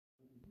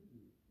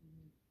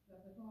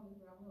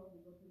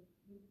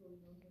So,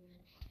 you know what I'm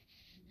saying?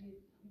 You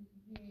get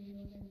ECG, you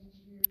know what I'm saying?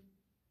 You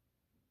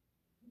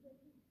get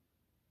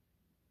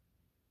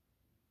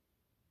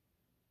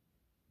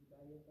you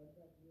got your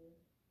contact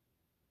here.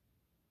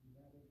 You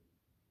got it.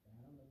 I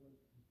don't know what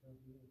the stuff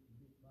is. The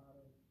big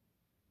bottle.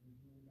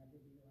 Got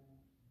the big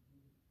line.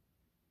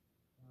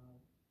 Okay.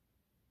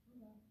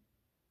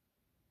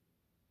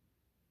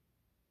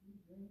 You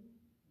drinking?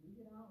 Leave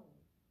it on.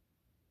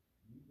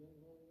 You drink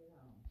when you get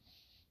on.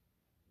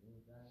 You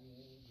got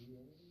it.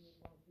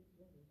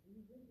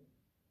 You drinking.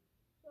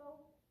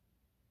 So,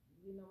 you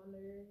getting on my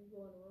nerves. You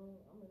go in the room.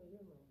 I'm in the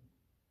living room.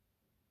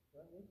 So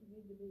I guess you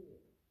get to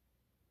bed.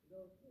 You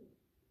go to sleep.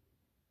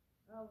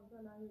 All of a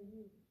sudden I hear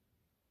you.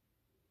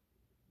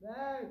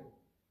 Baby.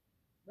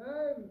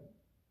 Baby.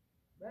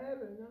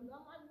 Baby. And I'm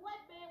like, what,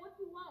 man? What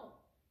you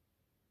want?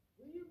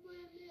 Will you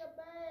bring me a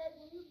bag?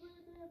 Will you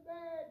bring me a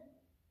bag?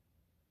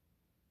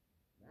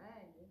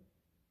 Man,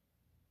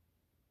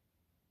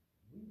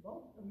 we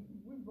both can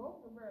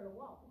barely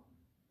walk.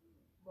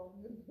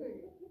 From this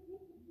bed.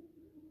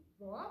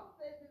 So I'm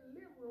sitting in the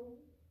living room.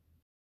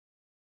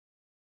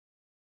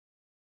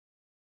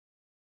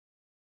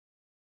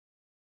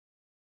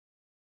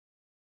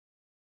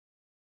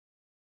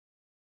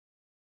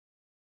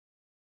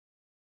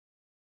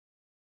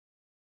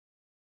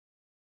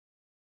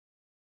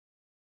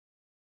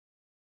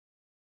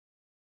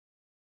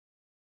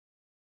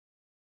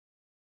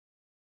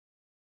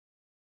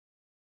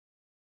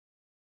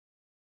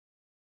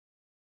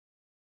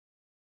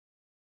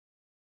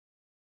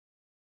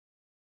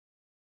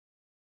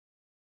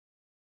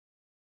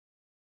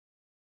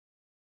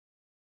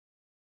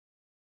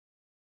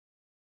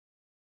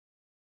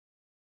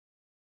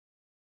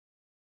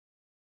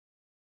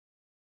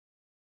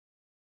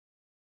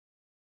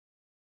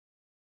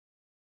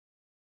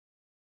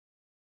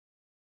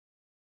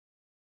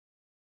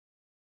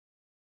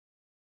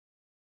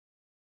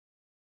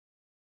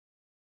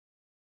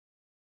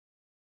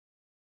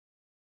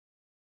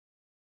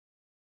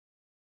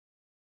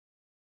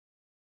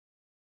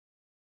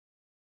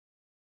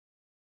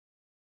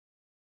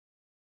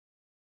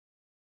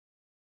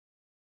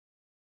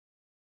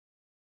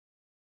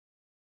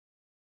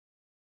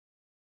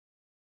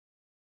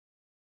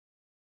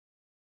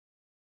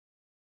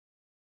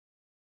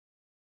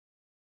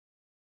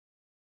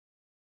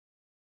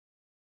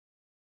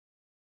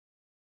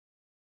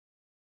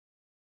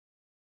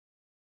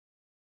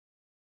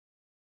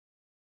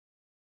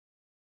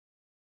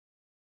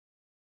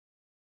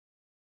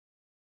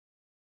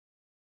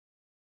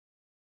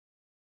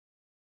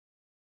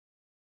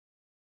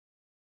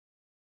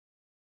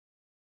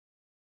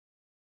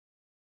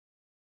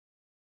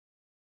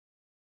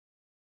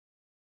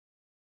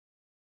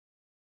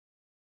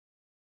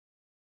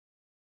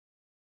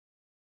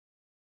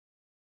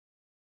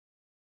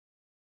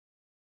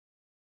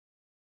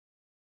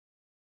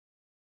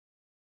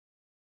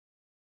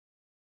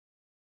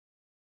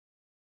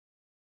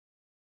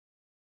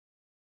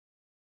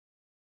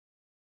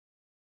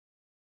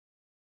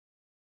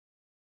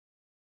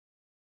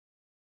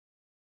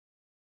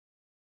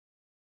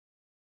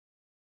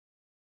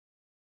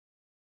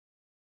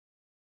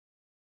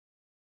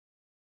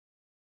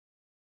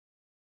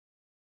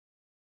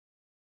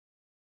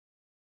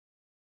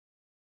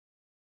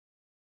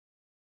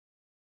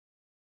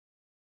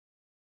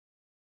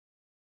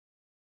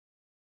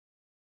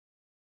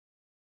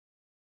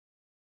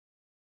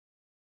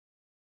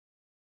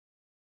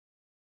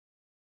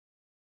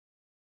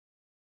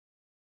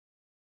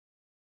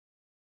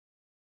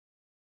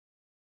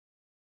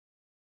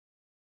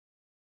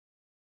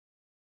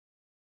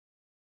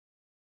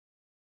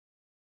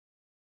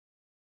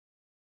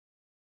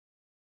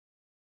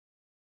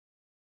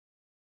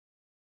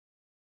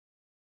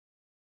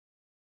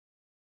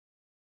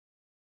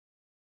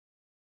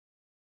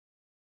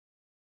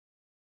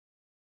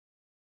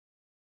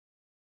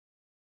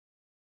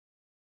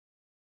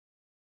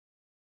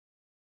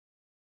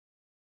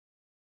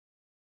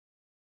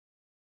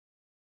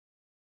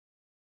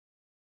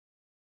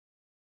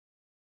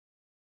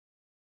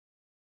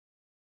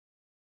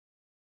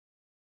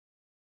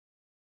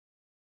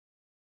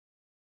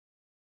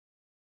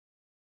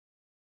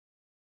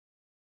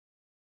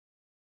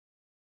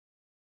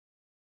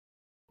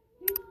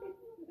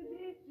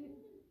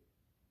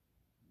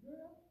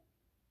 Girl,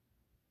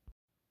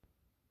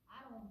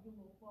 I don't give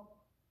a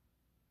fuck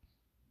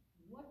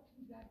what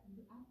you got to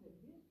do. I said,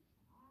 bitch,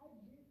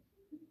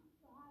 it's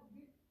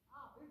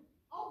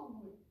over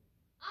with.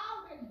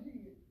 All that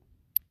shit.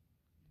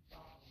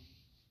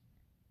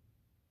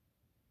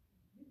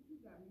 Bitch, you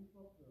got me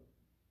fucked up.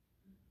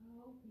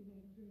 Oh, okay,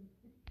 that's what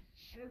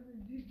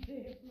you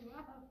said.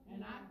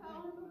 And I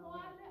told him before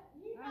I left,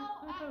 you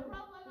know, I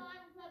broke my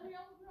line because he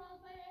was, you know what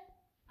I'm saying?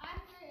 I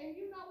said, and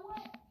you know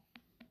what?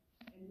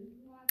 And this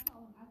is what I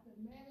told him. I said,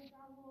 man, as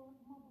I was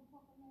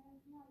motherfucker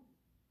last night,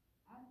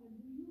 I said,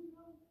 do you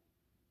know?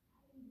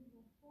 I didn't give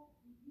a fuck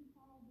if you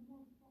called the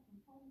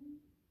motherfucking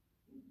police,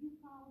 if you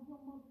called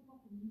your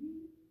motherfucking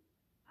lead.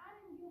 I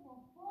didn't give a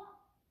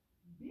fuck,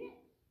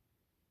 bitch.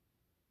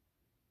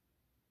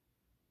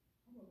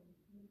 I'm gonna be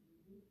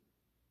bitch.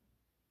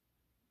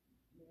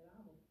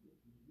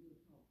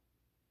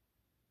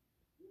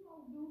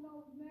 don't do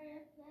no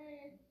nasty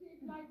ass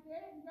shit like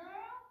that,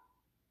 girl.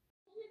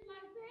 Shit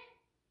like that.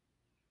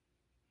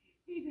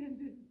 He didn't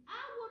do.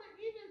 I would have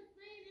even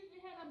seen if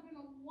it had been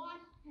a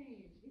wash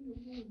pan in the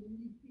room when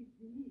you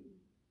pissed in here.